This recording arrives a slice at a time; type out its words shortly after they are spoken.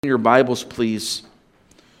Your Bibles, please,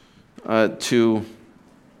 to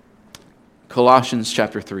Colossians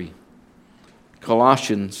chapter 3.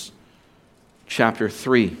 Colossians chapter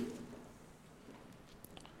 3.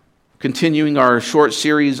 Continuing our short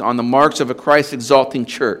series on the marks of a Christ-Exalting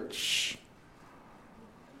church.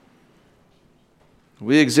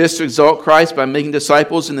 We exist to exalt Christ by making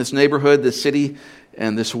disciples in this neighborhood, this city,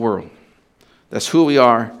 and this world. That's who we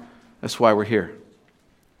are. That's why we're here.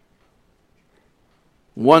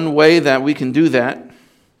 One way that we can do that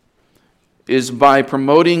is by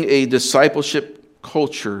promoting a discipleship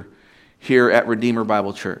culture here at Redeemer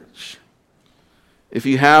Bible Church. If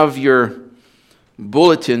you have your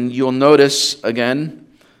bulletin, you'll notice again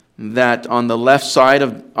that on the left side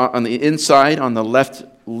on the inside, on the left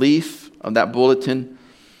leaf of that bulletin,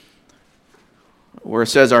 where it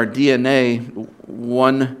says our DNA,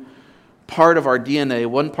 one part of our DNA,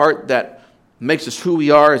 one part that makes us who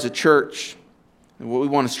we are as a church, and what we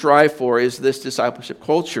want to strive for is this discipleship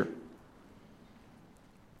culture.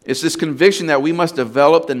 It's this conviction that we must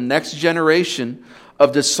develop the next generation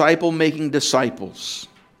of disciple-making disciples.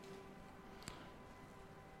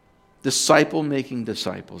 Disciple-making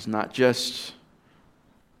disciples, not just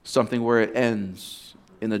something where it ends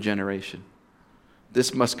in a generation.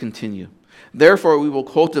 This must continue. Therefore, we will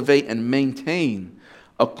cultivate and maintain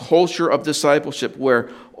a culture of discipleship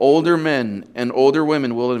where older men and older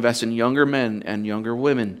women will invest in younger men and younger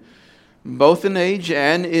women, both in age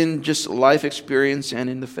and in just life experience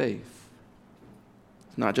and in the faith.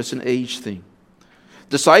 It's not just an age thing.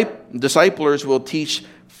 Disciplers will teach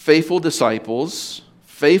faithful disciples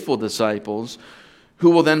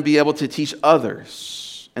who will then be able to teach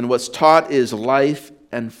others. And what's taught is life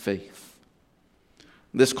and faith.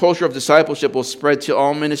 This culture of discipleship will spread to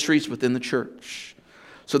all ministries within the church,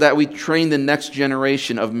 so that we train the next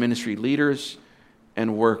generation of ministry leaders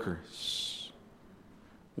and workers.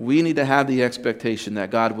 We need to have the expectation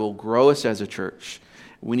that God will grow us as a church.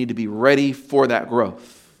 We need to be ready for that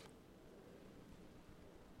growth.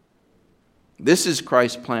 This is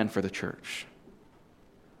Christ's plan for the church.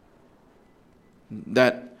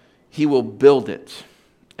 That He will build it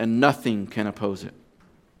and nothing can oppose it.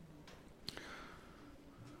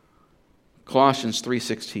 Colossians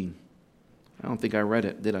 3:16. I don't think I read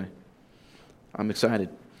it, did I? I'm excited.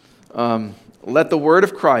 Let the word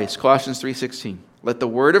of Christ, Colossians 3:16, let the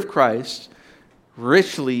word of Christ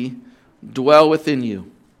richly dwell within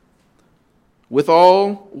you, with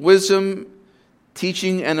all wisdom,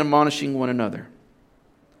 teaching and admonishing one another,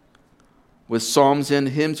 with psalms and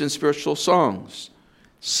hymns and spiritual songs,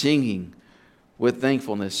 singing with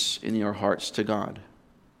thankfulness in your hearts to God.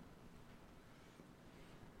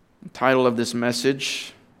 The title of this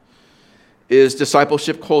message is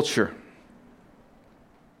Discipleship Culture.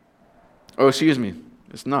 Oh, excuse me.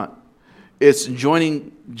 It's not. It's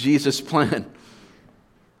joining Jesus' plan.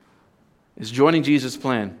 It's joining Jesus'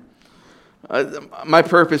 plan. My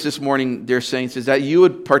purpose this morning, dear saints, is that you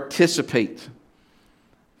would participate.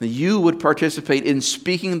 That you would participate in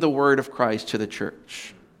speaking the word of Christ to the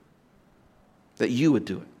church. That you would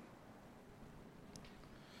do it.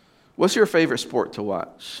 What's your favorite sport to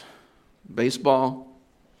watch? Baseball?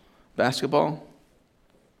 Basketball?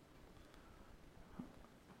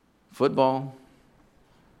 Football?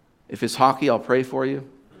 If it's hockey, I'll pray for you.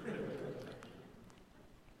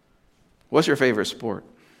 What's your favorite sport?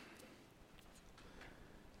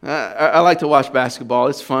 I like to watch basketball.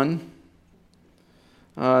 It's fun.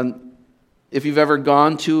 If you've ever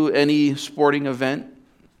gone to any sporting event,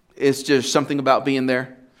 it's just something about being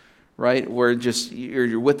there, right? Where just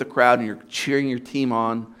you're with the crowd and you're cheering your team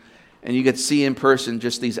on. And you get to see in person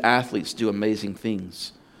just these athletes do amazing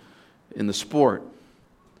things in the sport.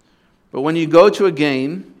 But when you go to a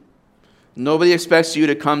game, nobody expects you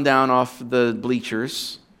to come down off the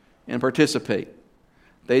bleachers and participate.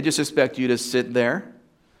 They just expect you to sit there,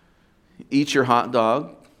 eat your hot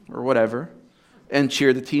dog or whatever, and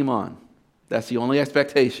cheer the team on. That's the only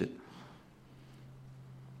expectation.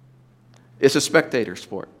 It's a spectator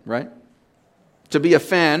sport, right? To be a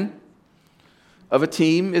fan of a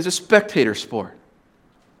team is a spectator sport.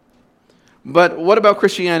 But what about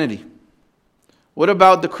Christianity? What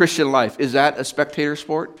about the Christian life? Is that a spectator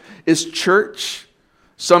sport? Is church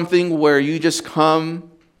something where you just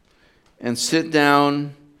come and sit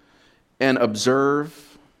down and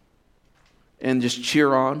observe and just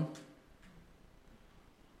cheer on,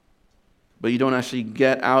 but you don't actually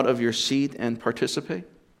get out of your seat and participate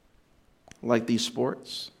like these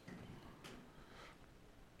sports?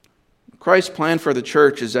 Christ's plan for the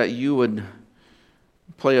church is that you would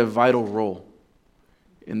play a vital role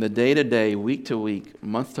in the day-to-day, week-to-week,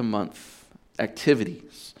 month-to-month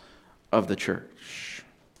activities of the church.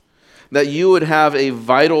 that you would have a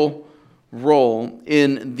vital role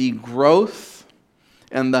in the growth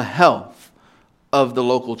and the health of the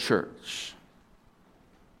local church.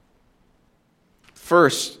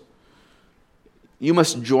 First, you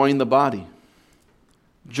must join the body.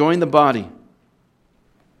 Join the body.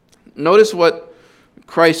 Notice what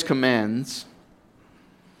Christ commands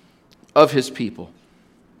of his people.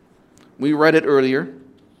 We read it earlier,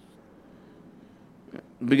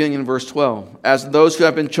 beginning in verse 12. As those who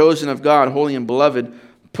have been chosen of God, holy and beloved,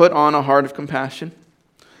 put on a heart of compassion,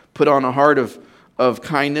 put on a heart of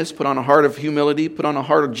kindness, put on a heart of humility, put on a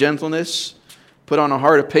heart of gentleness, put on a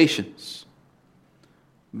heart of patience.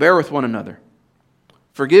 Bear with one another.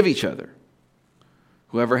 Forgive each other.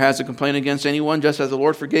 Whoever has a complaint against anyone, just as the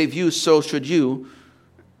Lord forgave you, so should you,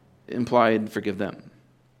 implied, forgive them.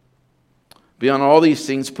 Beyond all these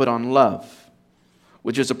things, put on love,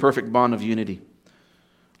 which is a perfect bond of unity.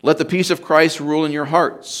 Let the peace of Christ rule in your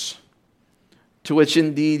hearts, to which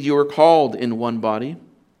indeed you are called in one body,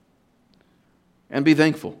 and be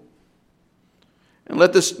thankful. And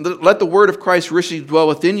let the word of Christ richly dwell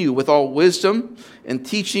within you with all wisdom and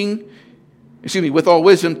teaching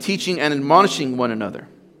and admonishing one another.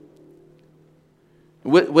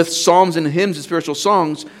 With psalms and hymns and spiritual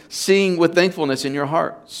songs, sing with thankfulness in your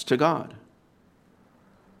hearts to God.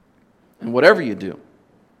 And whatever you do,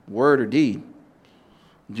 word or deed,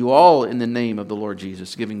 do all in the name of the Lord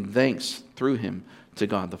Jesus, giving thanks through him to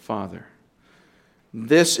God the Father.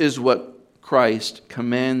 This is what Christ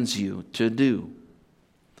commands you to do.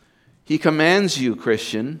 He commands you,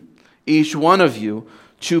 Christian, each one of you,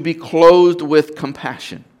 to be clothed with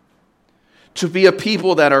compassion, to be a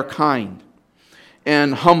people that are kind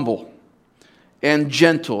and humble and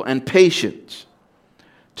gentle and patient,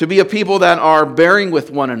 to be a people that are bearing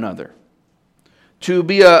with one another, to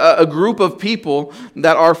be a group of people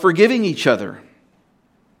that are forgiving each other,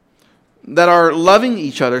 that are loving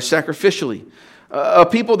each other sacrificially, a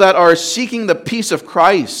people that are seeking the peace of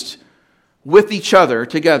Christ with each other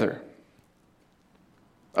together,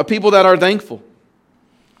 a people that are thankful,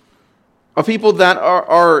 a people that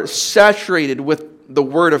are saturated with the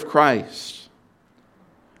word of Christ.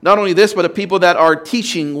 Not only this, but a people that are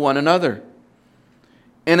teaching one another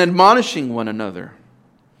and admonishing one another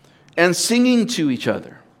and singing to each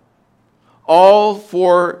other, all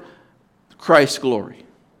for Christ's glory,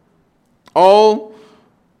 all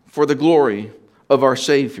for the glory of our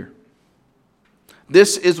Savior.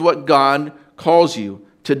 This is what God calls you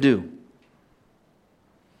to do.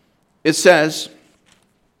 It says,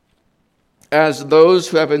 as those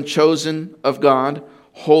who have been chosen of God,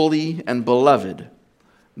 holy and beloved,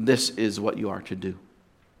 this is what you are to do.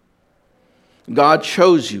 God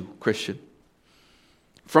chose you, Christian,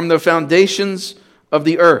 from the foundations of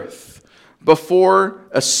the earth, before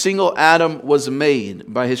a single atom was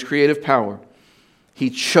made by his creative power. He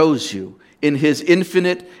chose you in his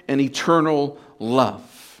infinite and eternal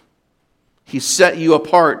love. He set you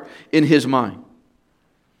apart in his mind.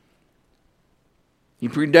 He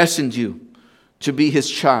predestined you to be his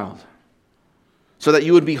child, so that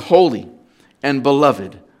you would be holy and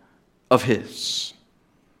beloved of his.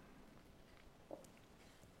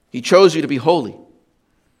 He chose you to be holy.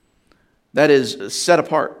 That is set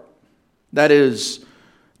apart. That is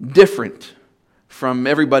different from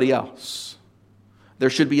everybody else. There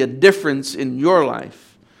should be a difference in your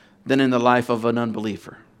life than in the life of an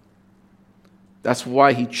unbeliever. That's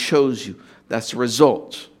why he chose you. That's the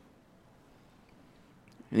result.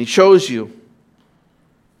 And he chose you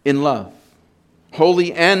in love,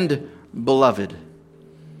 holy and beloved.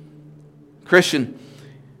 Christian,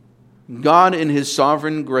 God in his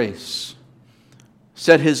sovereign grace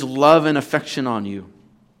set his love and affection on you.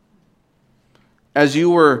 As you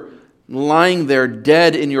were lying there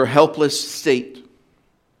dead in your helpless state,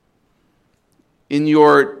 in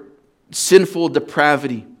your sinful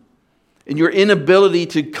depravity, in your inability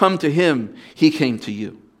to come to him, he came to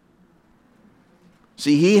you.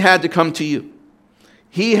 See, he had to come to you.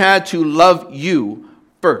 He had to love you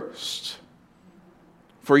first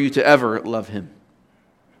for you to ever love him.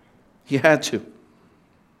 He had to.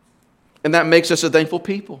 And that makes us a thankful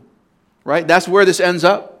people, right? That's where this ends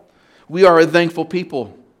up. We are a thankful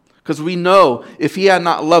people because we know if he had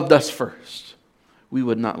not loved us first, we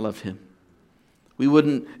would not love him. We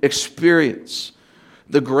wouldn't experience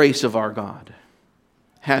the grace of our God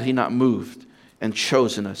had he not moved and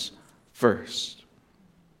chosen us first.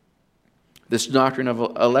 This doctrine of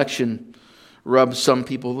election rubs some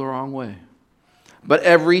people the wrong way. But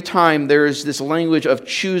every time there is this language of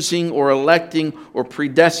choosing or electing or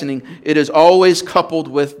predestining, it is always coupled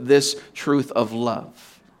with this truth of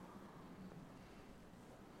love.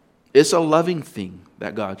 It's a loving thing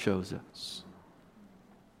that God chose us.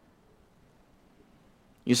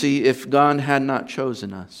 You see, if God had not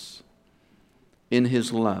chosen us in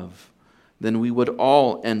His love, then we would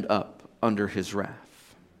all end up under His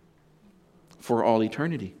wrath for all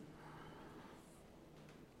eternity.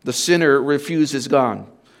 The sinner refuses God.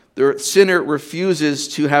 The sinner refuses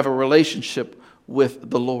to have a relationship with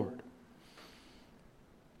the Lord.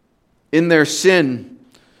 In their sin,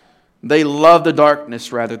 they love the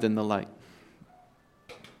darkness rather than the light.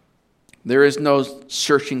 There is no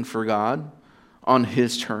searching for God on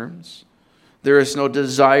His terms. There is no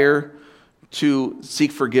desire to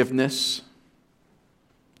seek forgiveness.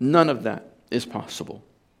 None of that is possible.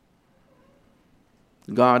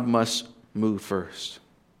 God must move first.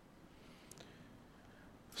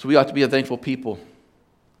 So we ought to be a thankful people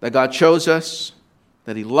that God chose us,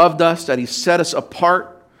 that He loved us, that He set us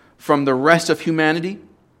apart from the rest of humanity.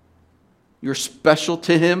 You're special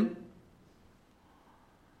to Him.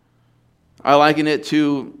 I liken it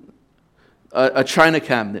to a china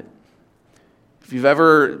cabinet. If you've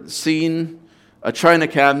ever seen a china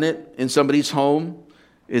cabinet in somebody's home,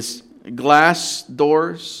 it's glass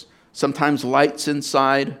doors, sometimes lights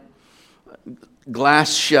inside,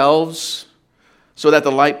 glass shelves, so that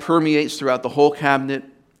the light permeates throughout the whole cabinet,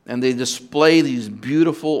 and they display these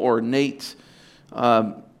beautiful, ornate,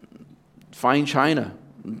 fine china,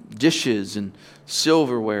 dishes and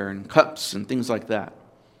silverware and cups and things like that.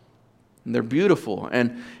 And they're beautiful.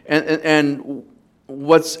 And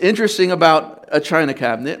what's interesting about a china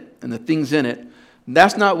cabinet and the things in it,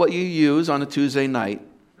 that's not what you use on a Tuesday night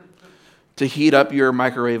to heat up your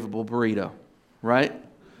microwavable burrito, right?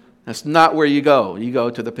 That's not where you go. You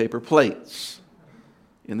go to the paper plates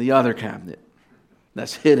in the other cabinet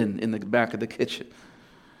that's hidden in the back of the kitchen.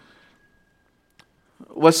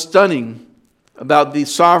 What's stunning about the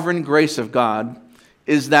sovereign grace of God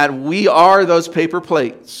is that we are those paper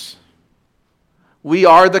plates. We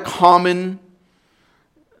are the common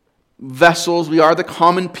vessels. We are the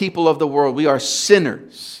common people of the world. We are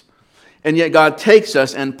sinners. And yet God takes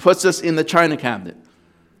us and puts us in the china cabinet.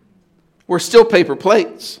 We're still paper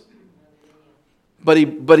plates. But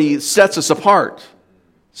He sets us apart.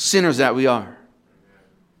 Sinners that we are.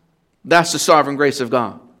 That's the sovereign grace of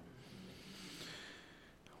God.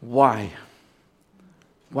 Why?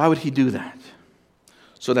 Why would He do that?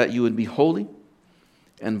 So that you would be holy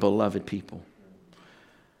and beloved people.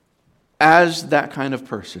 As that kind of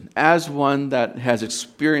person, as one that has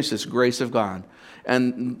experienced this grace of God,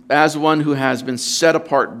 and as one who has been set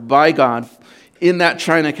apart by God in that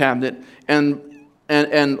china cabinet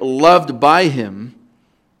and loved by Him,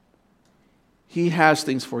 He has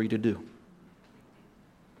things for you to do.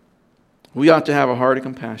 We ought to have a heart of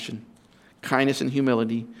compassion, kindness and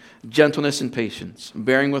humility, gentleness and patience,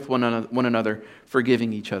 bearing with one another,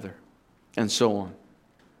 forgiving each other, and so on.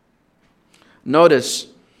 Notice,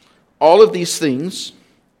 all of these things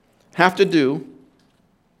have to do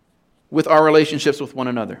with our relationships with one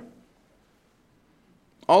another.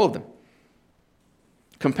 All of them.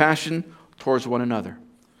 Compassion towards one another.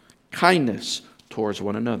 Kindness towards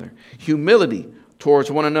one another. Humility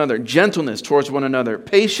towards one another. Gentleness towards one another.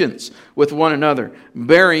 Patience with one another.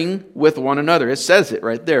 Bearing with one another. It says it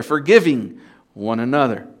right there. Forgiving one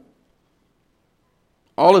another.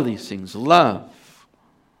 All of these things. Love.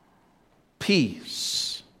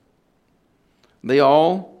 Peace. They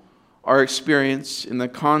all are experienced in the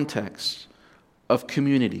context of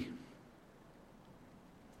community.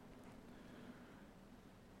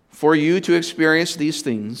 For you to experience these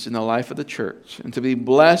things in the life of the church and to be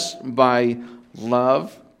blessed by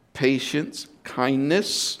love, patience,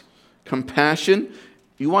 kindness, compassion,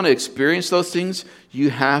 you want to experience those things, you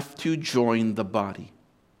have to join the body.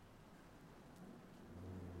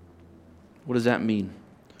 What does that mean?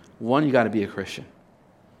 One, you got to be a Christian.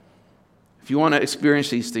 If you want to experience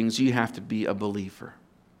these things, you have to be a believer.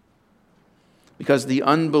 Because the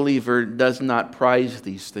unbeliever does not prize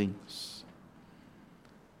these things.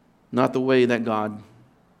 Not the way that God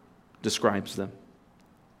describes them.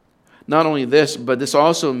 Not only this, but this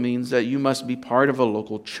also means that you must be part of a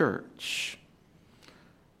local church.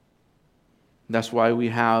 That's why we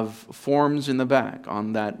have forms in the back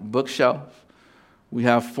on that bookshelf. We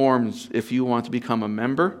have forms if you want to become a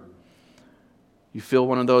member. You fill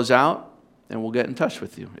one of those out, and we'll get in touch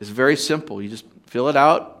with you. It's very simple. You just fill it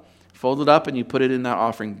out, fold it up, and you put it in that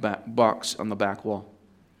offering box on the back wall.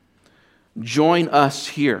 Join us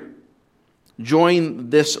here. Join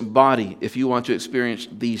this body if you want to experience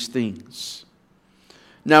these things.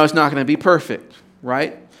 Now, it's not going to be perfect,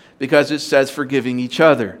 right? Because it says forgiving each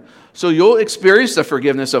other. So you'll experience the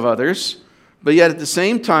forgiveness of others, but yet at the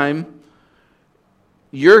same time,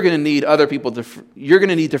 you're going to need other people you're going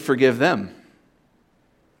to need to forgive them.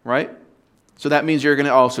 Right? So that means you're going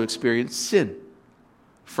to also experience sin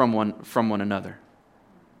from one another.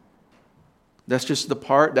 That's just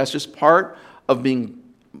part of being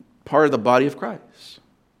part of the body of Christ.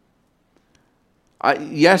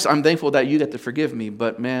 Yes, I'm thankful that you get to forgive me,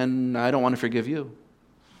 but man, I don't want to forgive you.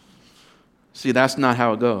 See, that's not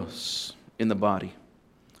how it goes in the body.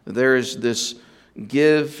 There is this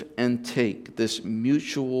give and take, this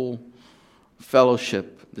mutual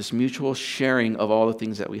fellowship, this mutual sharing of all the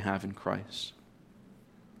things that we have in Christ.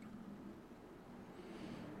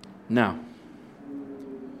 Now,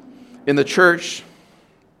 in the church,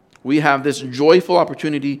 we have this joyful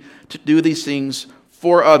opportunity to do these things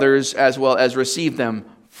for others as well as receive them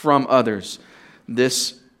from others. We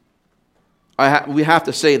have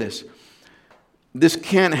to say this. This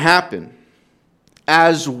can't happen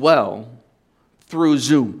as well through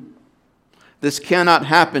Zoom. This cannot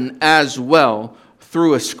happen as well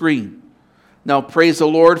through a screen. Now, praise the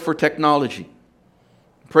Lord for technology.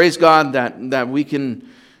 Praise God that we can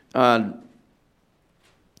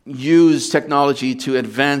use technology to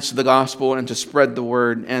advance the gospel and to spread the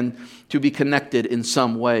word and to be connected in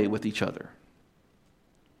some way with each other.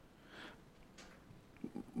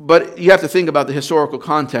 But you have to think about the historical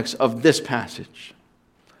context of this passage.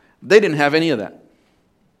 They didn't have any of that,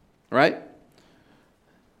 right?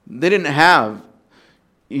 They didn't have,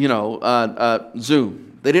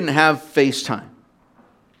 Zoom. They didn't have FaceTime.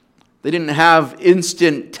 They didn't have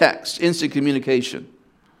instant text, instant communication.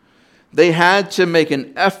 They had to make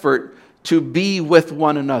an effort to be with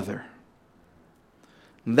one another.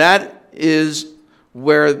 That is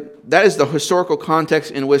the historical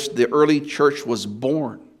context in which the early church was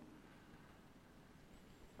born.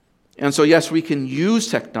 And so, yes, we can use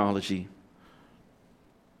technology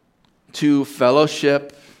to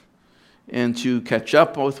fellowship and to catch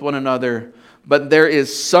up with one another, but there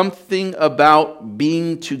is something about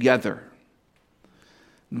being together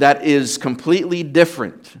that is completely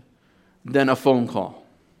different than a phone call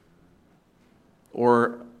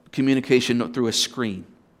or communication through a screen.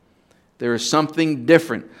 There is something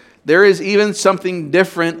different. There is even something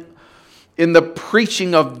different in the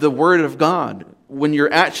preaching of the Word of God when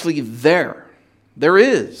you're actually there. There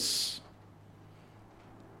is.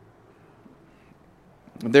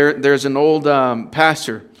 There's an old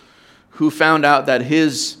pastor who found out that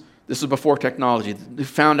this is before technology, he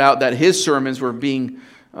found out that his sermons were being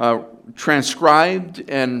transcribed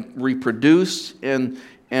and reproduced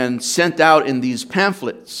and sent out in these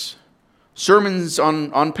pamphlets, sermons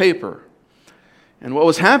on paper. And what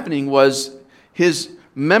was happening was his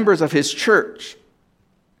members of his church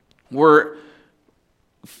were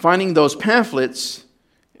finding those pamphlets,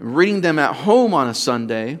 reading them at home on a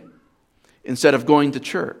Sunday instead of going to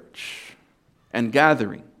church and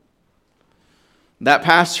gathering. That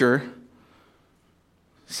pastor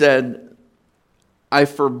said, I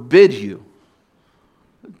forbid you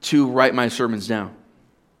to write my sermons down.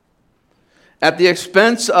 At the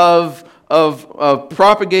expense of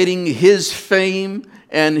propagating his fame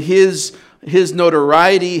and his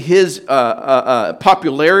notoriety, his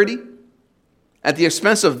popularity, at the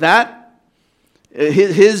expense of that,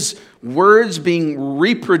 his words being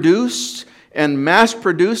reproduced and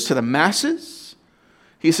mass-produced to the masses,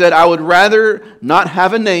 he said, I would rather not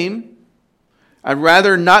have a name. I'd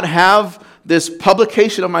rather not have this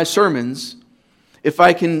publication of my sermons if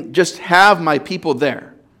I can just have my people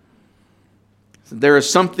there. There is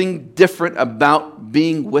something different about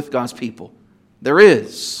being with God's people. There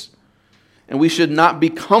is. And we should not be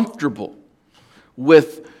comfortable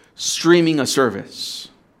with streaming a service.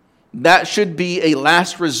 That should be a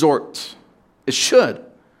last resort. It should.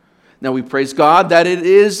 Now we praise God that it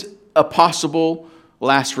is a possible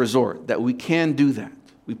last resort, that we can do that.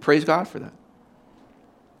 We praise God for that.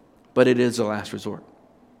 But it is a last resort.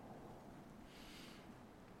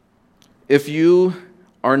 If you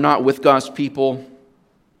are not with God's people,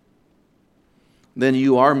 then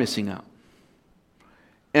you are missing out.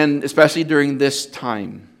 And especially during this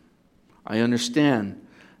time, I understand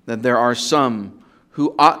that there are some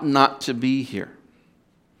who ought not to be here.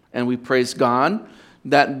 And we praise God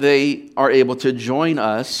that they are able to join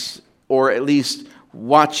us, or at least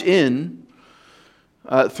watch in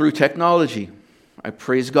through technology. I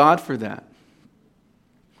praise God for that.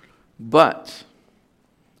 But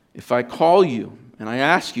if I call you and I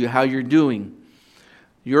ask you how you're doing,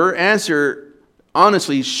 your answer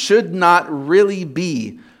honestly should not really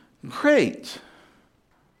be great.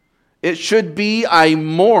 It should be I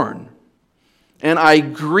mourn and I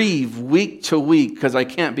grieve week to week because I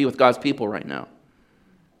can't be with God's people right now.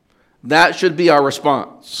 That should be our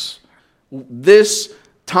response. This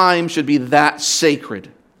time should be that sacred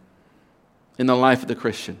in the life of the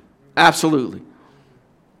Christian. Absolutely.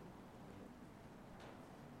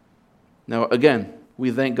 Now, again, we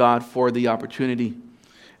thank God for the opportunity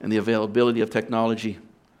and the availability of technology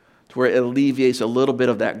to where it alleviates a little bit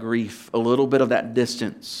of that grief, a little bit of that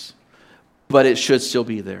distance, but it should still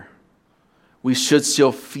be there. We should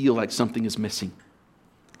still feel like something is missing,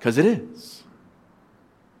 because it is.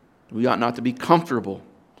 We ought not to be comfortable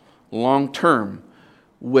long term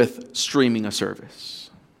with streaming a service.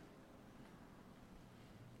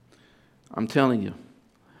 I'm telling you,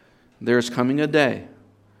 there's coming a day,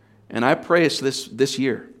 and I pray it's this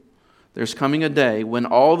year, there's coming a day when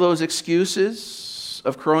all those excuses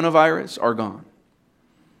of coronavirus are gone.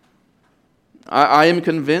 I am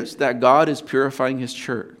convinced that God is purifying His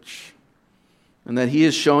church and that He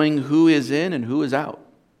is showing who is in and who is out.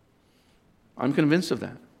 I'm convinced of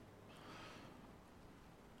that.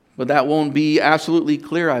 But that won't be absolutely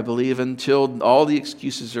clear, I believe, until all the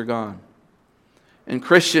excuses are gone. And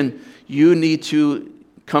Christian, you need to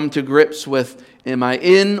come to grips with, am I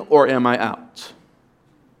in or am I out?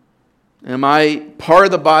 Am I part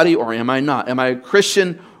of the body or am I not? Am I a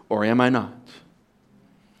Christian or am I not?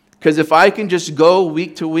 Because if I can just go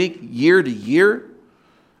week to week, year to year,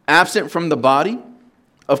 absent from the body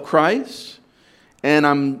of Christ, and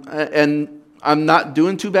I'm not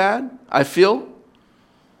doing too bad, I feel,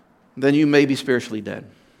 then you may be spiritually dead.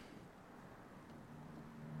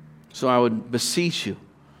 So I would beseech you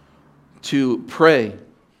to pray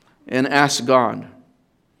and ask God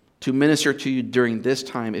to minister to you during this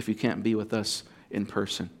time if you can't be with us in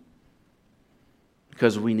person.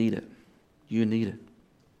 Because we need it. You need it.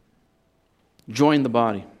 Join the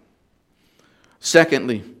body.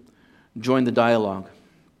 Secondly, join the dialogue.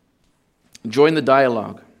 Join the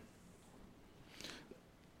dialogue.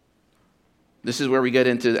 This is where we get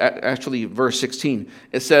into actually verse 16.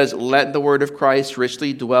 It says, let the word of Christ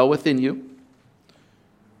richly dwell within you,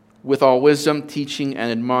 with all wisdom, teaching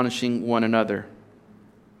and admonishing one another.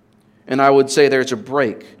 And I would say there's a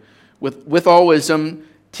break. With all wisdom,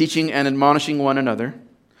 teaching and admonishing one another.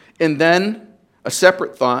 And then a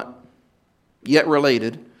separate thought, yet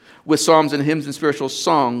related, with psalms and hymns and spiritual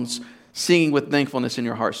songs, singing with thankfulness in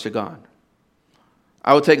your hearts to God.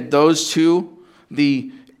 I would take those two,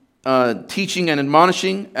 the teaching and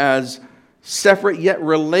admonishing, as separate yet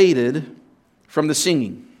related from the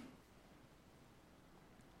singing.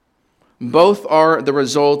 Both are the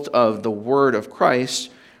result of the word of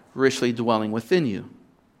Christ richly dwelling within you.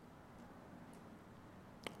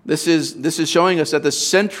 This is showing us that the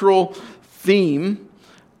central theme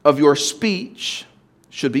of your speech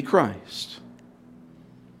should be Christ.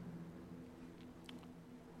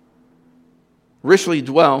 Richly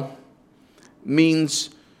dwell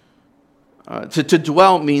means to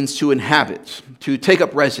dwell means to inhabit, to take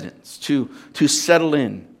up residence, to settle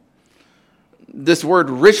in. This word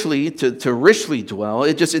richly, to richly dwell,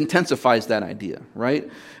 it just intensifies that idea, right?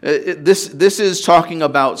 This is talking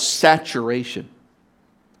about saturation.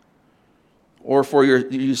 Or for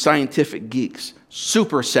you scientific geeks,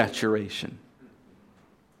 supersaturation.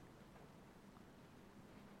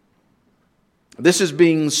 This is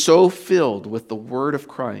being so filled with the word of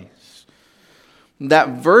Christ that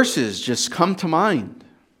verses just come to mind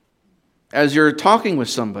as you're talking with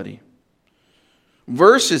somebody.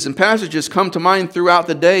 Verses and passages come to mind throughout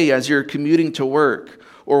the day as you're commuting to work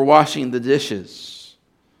or washing the dishes.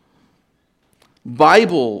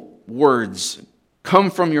 Bible words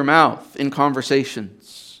come from your mouth in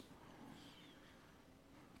conversations.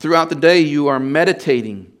 Throughout the day, you are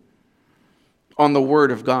meditating on the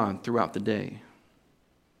Word of God throughout the day.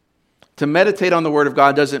 To meditate on the Word of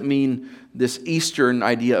God doesn't mean this Eastern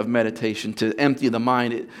idea of meditation, to empty the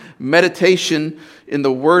mind. Meditation in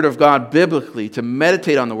the Word of God, biblically, to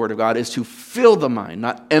meditate on the Word of God is to fill the mind,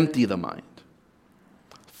 not empty the mind.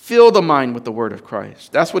 Fill the mind with the Word of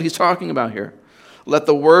Christ. That's what he's talking about here. Let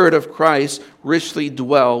the word of Christ richly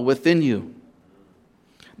dwell within you.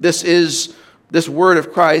 This word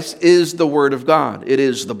of Christ is the word of God. It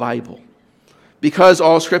is the Bible. Because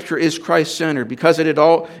all Scripture is Christ-centered, because it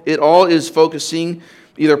all is focusing,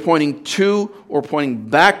 either pointing to or pointing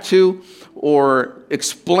back to or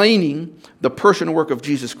explaining the person and work of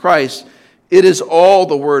Jesus Christ, it is all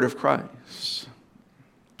the word of Christ.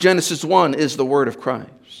 Genesis 1 is the word of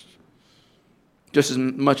Christ, just as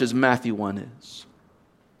much as Matthew 1 is.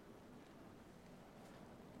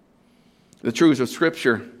 The truths of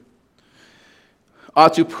Scripture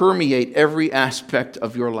ought to permeate every aspect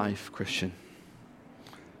of your life, Christian.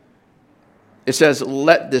 It says,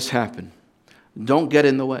 let this happen. Don't get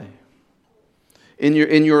in the way. In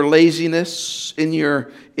your laziness, in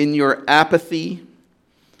your apathy,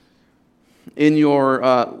 in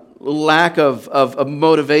your lack of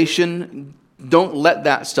motivation, don't let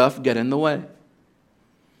that stuff get in the way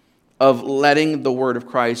of letting the word of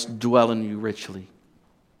Christ dwell in you richly.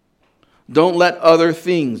 Don't let other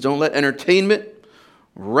things, don't let entertainment,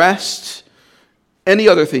 rest, any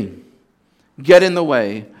other thing get in the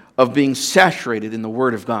way of being saturated in the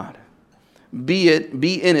word of God. Be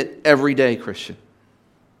in it every day, Christian.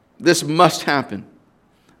 This must happen.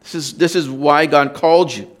 This is why God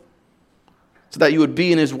called you, so that you would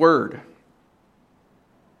be in His Word.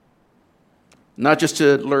 Not just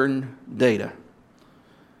to learn data,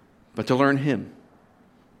 but to learn Him,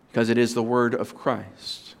 because it is the Word of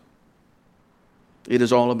Christ. It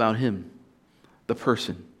is all about Him, the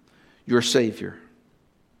person, your Savior.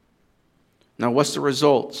 Now, what's the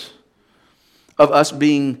result of us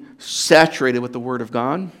being saturated with the Word of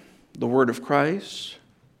God, the Word of Christ?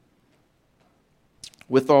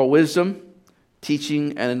 With all wisdom, teaching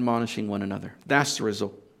and admonishing one another. That's the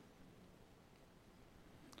result.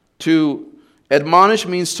 To admonish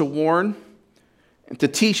means to warn, and to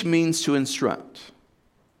teach means to instruct.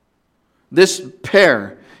 This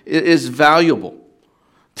pair is valuable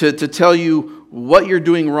to tell you what you're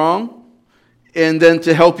doing wrong, and then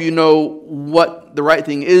to help you know what the right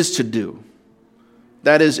thing is to do.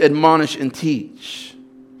 That is admonish and teach.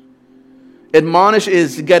 Admonish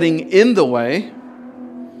is getting in the way,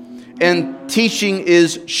 and teaching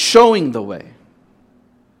is showing the way.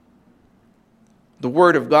 The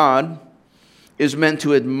Word of God is meant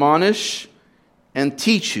to admonish and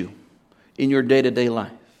teach you in your day-to-day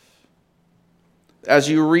life. As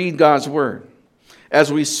you read God's Word,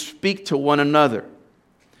 as we speak to one another,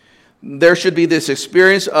 there should be this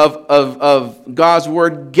experience of God's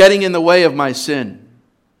Word getting in the way of my sin,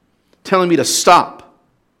 telling me to stop.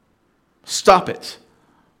 Stop it.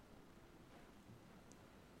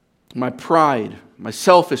 My pride, my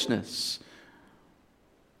selfishness,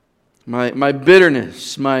 my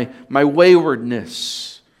bitterness, my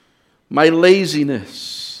waywardness, my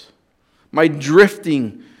laziness, my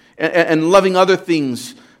drifting and loving other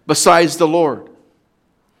things besides the Lord.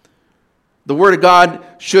 The Word of God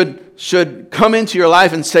should come into your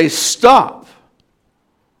life and say, stop.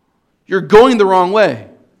 You're going the wrong way.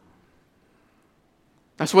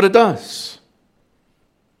 That's what it does.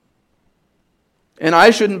 And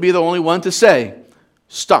I shouldn't be the only one to say,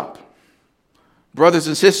 stop. Brothers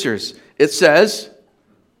and sisters, it says,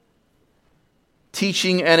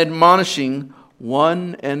 teaching and admonishing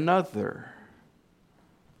one another.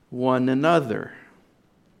 One another.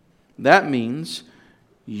 That means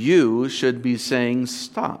you should be saying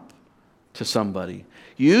stop to somebody.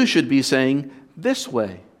 You should be saying this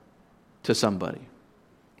way to somebody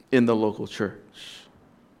in the local church.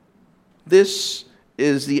 This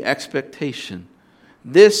is the expectation.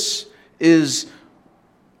 This is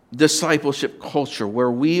discipleship culture, where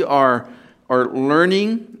we are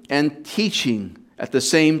learning and teaching at the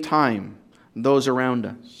same time those around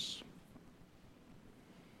us.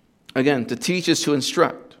 Again, to teach is to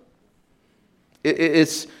instruct.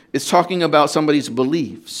 It's talking about somebody's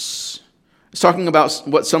beliefs. It's talking about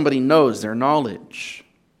what somebody knows, their knowledge.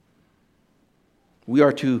 We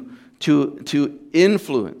are to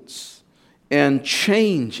influence and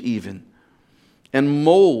change even, and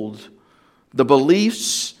mold the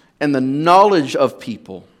beliefs and the knowledge of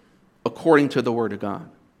people according to the Word of God.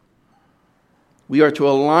 We are to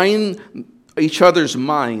align each other's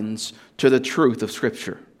minds to the truth of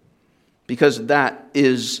Scripture, because that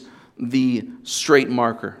is the straight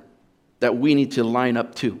marker that we need to line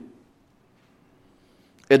up to.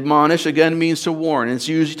 Admonish, again, means to warn. And it's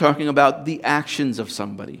usually talking about the actions of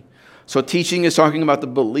somebody. So teaching is talking about the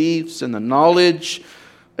beliefs and the knowledge.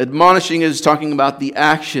 Admonishing is talking about the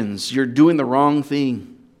actions. You're doing the wrong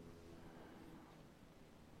thing.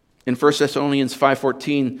 In 1 Thessalonians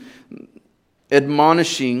 5:14,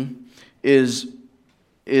 admonishing is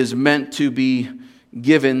meant to be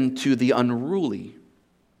given to the unruly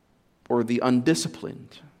or the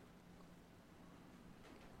undisciplined.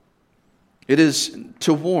 It is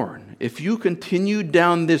to warn. If you continue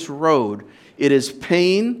down this road, it is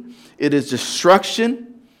pain, it is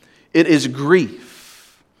destruction, it is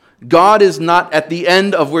grief. God is not at the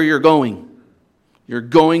end of where you're going. You're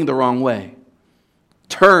going the wrong way.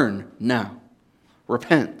 Turn now.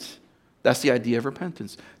 Repent. That's the idea of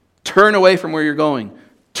repentance. Turn away from where you're going.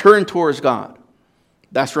 Turn towards God.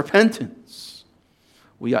 That's repentance.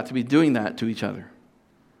 We ought to be doing that to each other.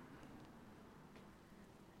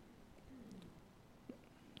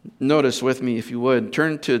 Notice with me, if you would,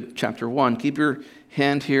 turn to chapter 1. Keep your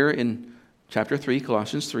hand here in chapter 3,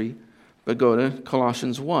 Colossians 3, but go to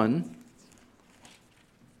Colossians 1.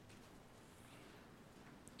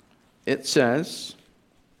 it says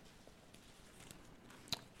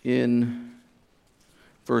in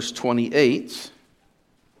verse 28,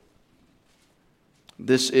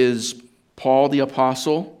 this is Paul the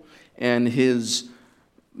apostle and his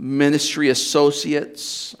ministry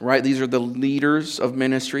associates, right? These are the leaders of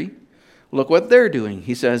ministry. Look what they're doing.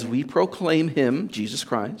 He says, we proclaim him, Jesus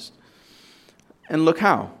Christ. And look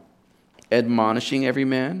how. Admonishing every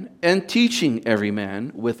man and teaching every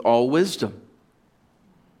man with all wisdom,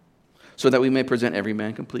 so that we may present every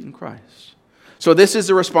man complete in Christ. So this is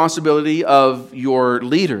the responsibility of your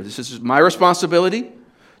leader. This is my responsibility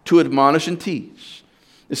to admonish and teach.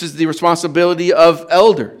 This is the responsibility of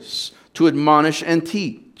elders to admonish and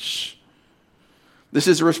teach. This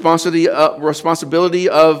is the responsibility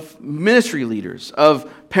of ministry leaders, of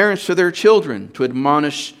parents to their children, to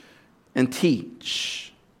admonish and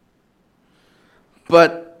teach.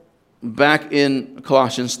 But back in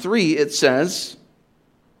Colossians 3, it says,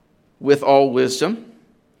 with all wisdom,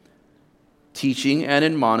 teaching and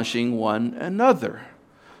admonishing one another.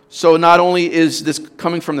 So not only is this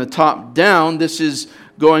coming from the top down, this is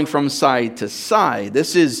going from side to side.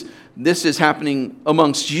 This is happening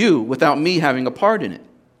amongst you without me having a part in it.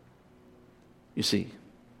 You see,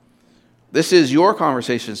 this is your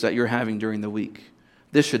conversations that you're having during the week.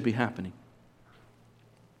 This should be happening.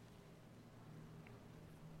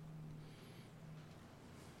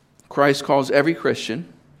 Christ calls every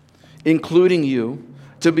Christian, including you,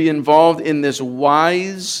 to be involved in this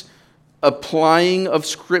wise applying of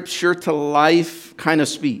Scripture to life kind of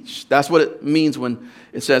speech. That's what it means when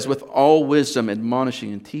it says, with all wisdom,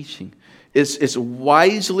 admonishing and teaching. It's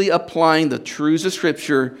wisely applying the truths of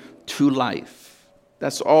Scripture to life.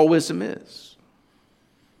 That's all wisdom is.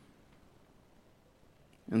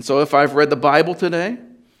 And so if I've read the Bible today,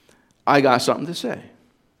 I got something to say.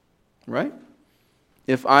 Right?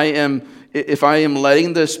 If I am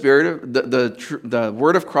letting the Spirit of the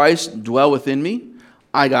Word of Christ dwell within me,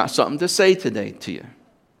 I got something to say today to you.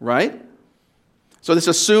 Right? So this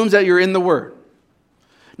assumes that you're in the Word.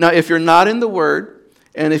 Now, if you're not in the Word,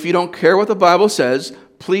 and if you don't care what the Bible says,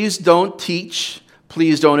 please don't teach,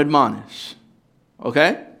 please don't admonish.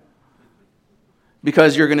 Okay?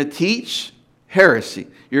 Because you're going to teach heresy.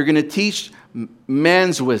 You're going to teach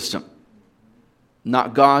man's wisdom,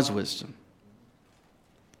 not God's wisdom.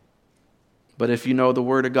 But if you know the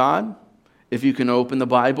Word of God, if you can open the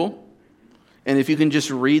Bible, and if you can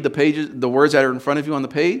just read the pages, the words that are in front of you on the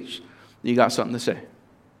page, you got something to say.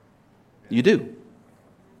 You do.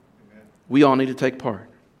 We all need to take part.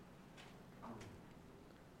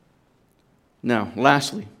 Now,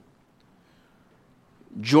 lastly,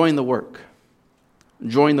 join the work.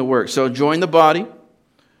 Join the work. So join the body.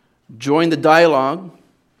 Join the dialogue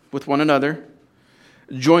with one another.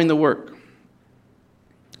 Join the work.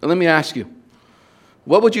 Now, let me ask you,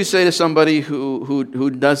 what would you say to somebody who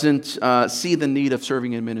doesn't see the need of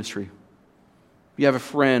serving in ministry? You have a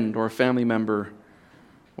friend or a family member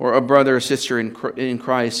or a brother or sister in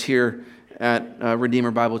Christ here at Redeemer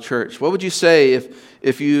Bible Church. What would you say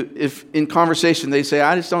if in conversation they say,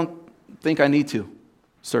 I just don't think I need to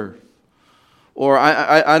serve, or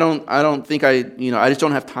I don't think I just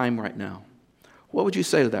don't have time right now? What would you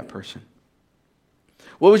say to that person?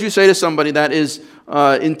 What would you say to somebody that is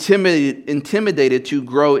intimidated to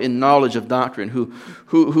grow in knowledge of doctrine,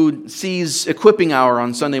 who sees equipping hour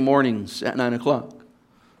on Sunday mornings at 9 o'clock?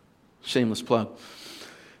 Shameless plug.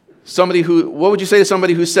 What would you say to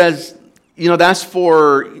somebody who says, that's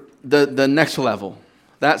for the next level.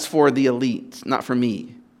 That's for the elite, not for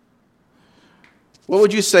me. What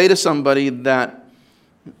would you say to somebody that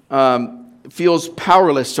feels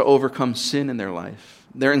powerless to overcome sin in their life?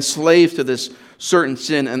 They're enslaved to this certain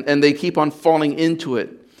sin and they keep on falling into it.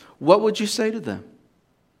 What would you say to them?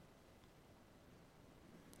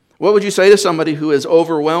 What would you say to somebody who is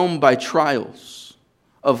overwhelmed by trials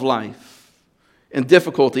of life and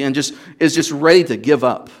difficulty and is just ready to give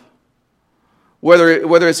up?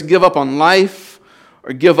 Whether it's give up on life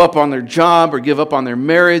or give up on their job or give up on their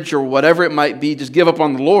marriage or whatever it might be, just give up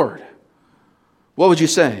on the Lord. What would you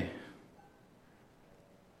say?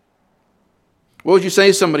 What would you say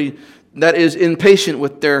to somebody that is impatient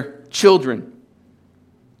with their children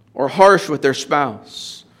or harsh with their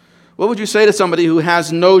spouse? What would you say to somebody who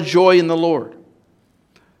has no joy in the Lord?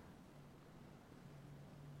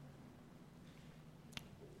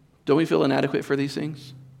 Don't we feel inadequate for these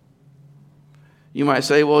things? You might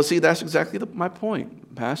say, well, see, that's exactly my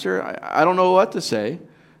point, Pastor. I don't know what to say.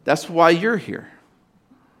 That's why you're here.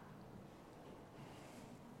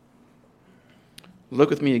 Look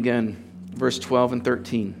with me again, verse 12 and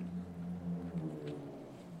 13.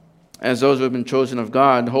 As those who have been chosen of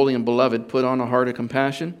God, holy and beloved, put on a heart of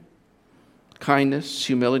compassion, kindness,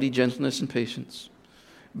 humility, gentleness, and patience,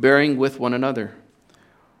 bearing with one another,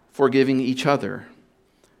 forgiving each other.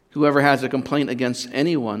 Whoever has a complaint against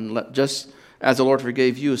anyone, just as the Lord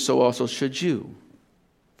forgave you, so also should you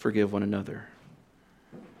forgive one another.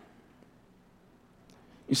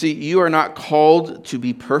 You see, you are not called to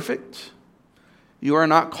be perfect. You are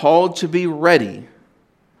not called to be ready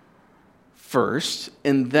first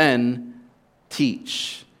and then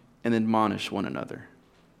teach and admonish one another.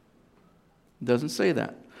 It doesn't say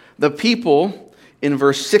that. The people in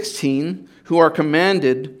verse 16 who are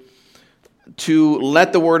commanded to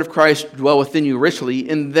let the word of Christ dwell within you richly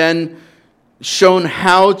and then shown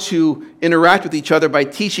how to interact with each other by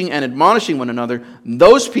teaching and admonishing one another,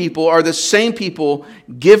 those people are the same people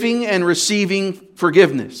giving and receiving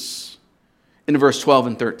forgiveness in verse 12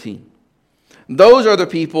 and 13. Those are the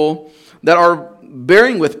people that are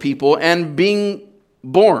bearing with people and being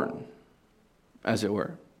born, as it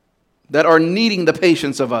were, that are needing the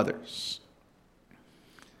patience of others.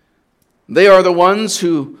 They are the ones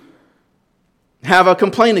who have a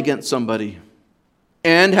complaint against somebody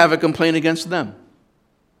and have a complaint against them.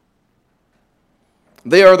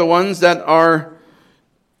 They are the ones that are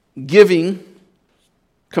giving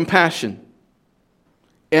compassion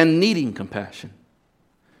and needing compassion.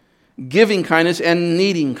 Giving kindness and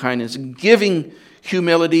needing kindness. Giving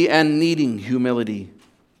humility and needing humility.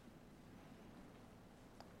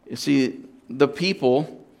 You see, the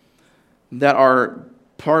people that are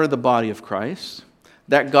part of the body of Christ,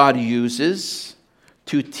 that God uses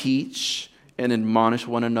to teach and admonish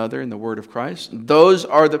one another in the word of Christ, those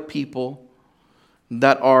are the people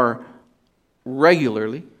that are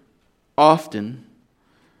regularly, often,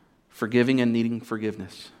 forgiving and needing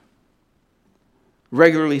forgiveness.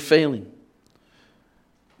 Regularly failing.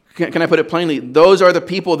 Can I put it plainly? Those are the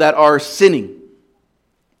people that are sinning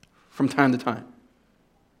from time to time.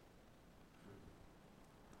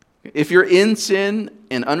 If you're in sin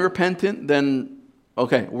and unrepentant, then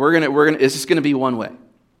okay, it's just gonna be one way,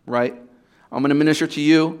 right? I'm gonna minister to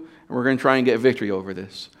you, and we're gonna try and get victory over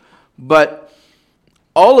this. But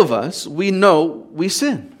all of us, we know we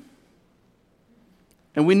sin.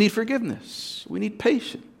 And we need forgiveness. We need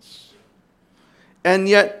patience. And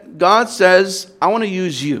yet, God says, I want to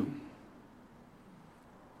use you.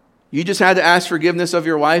 You just had to ask forgiveness of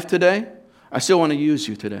your wife today. I still want to use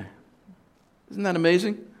you today. Isn't that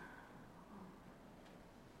amazing?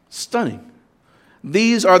 Stunning.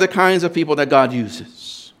 These are the kinds of people that God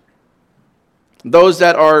uses. Those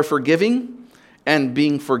that are forgiving and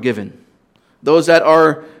being forgiven. Those that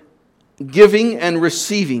are giving and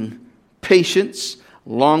receiving patience,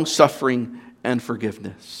 long-suffering, and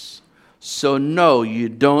forgiveness. So no, you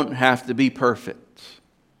don't have to be perfect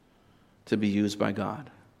to be used by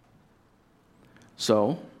God.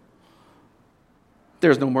 So,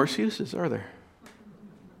 there's no more excuses, are there?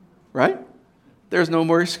 Right? There's no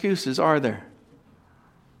more excuses, are there?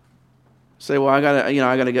 Say, well, I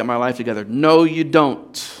gotta get my life together. No, you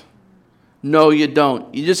don't. No, you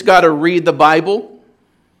don't. You just got to read the Bible,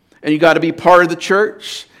 and you got to be part of the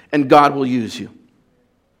church, and God will use you.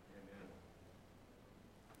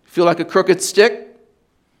 Feel like a crooked stick?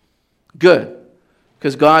 Good.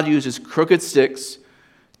 Because God uses crooked sticks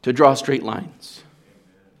to draw straight lines.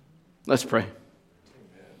 Let's pray.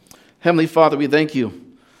 Heavenly Father, we thank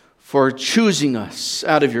you for choosing us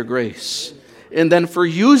out of your grace, and then for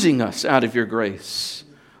using us out of your grace.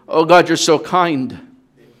 Oh God, you're so kind.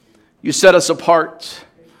 You set us apart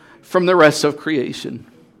from the rest of creation.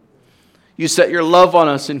 You set your love on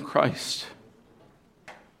us in Christ.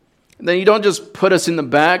 And then you don't just put us in the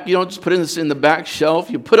back. You don't just put us in the back shelf.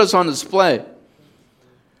 You put us on display.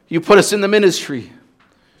 You put us in the ministry.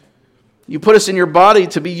 You put us in your body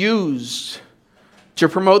to be used to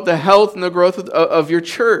promote the health and the growth of your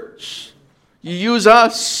church. You use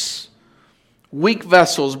us, weak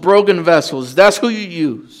vessels, broken vessels. That's who you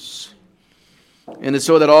use. And it's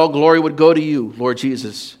so that all glory would go to you, Lord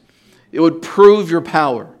Jesus. It would prove your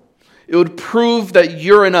power. It would prove that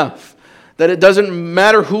you're enough. That it doesn't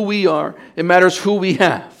matter who we are. It matters who we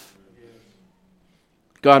have.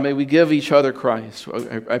 God, may we give each other Christ.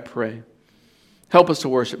 I pray. Help us to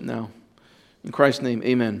worship now. In Christ's name,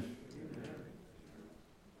 amen.